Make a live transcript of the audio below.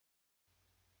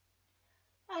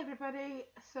everybody.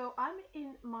 So I'm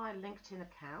in my LinkedIn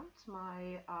account.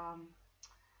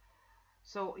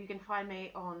 So you can find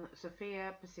me on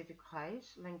Sophia Pacific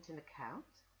Reis LinkedIn account.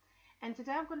 And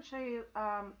today I'm going to show you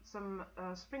some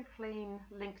spring clean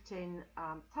LinkedIn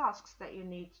tasks that you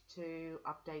need to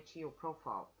update to your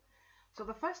profile. So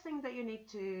the first thing that you need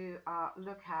to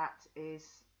look at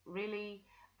is really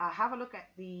have a look at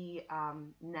the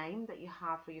name that you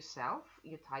have for yourself,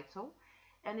 your title,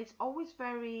 and it's always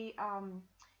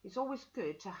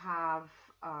good to have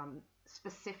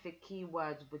specific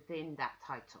keywords within that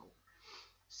title.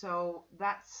 So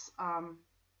that's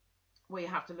what you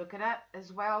have to look at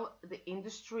as well. The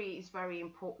industry is very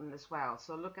important as well.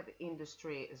 So look at the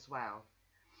industry as well.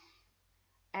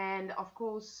 And of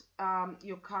course,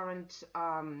 your current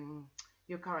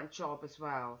job as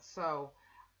well. So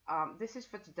this is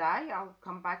for today. I'll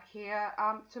come back here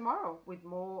tomorrow with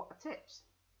more tips.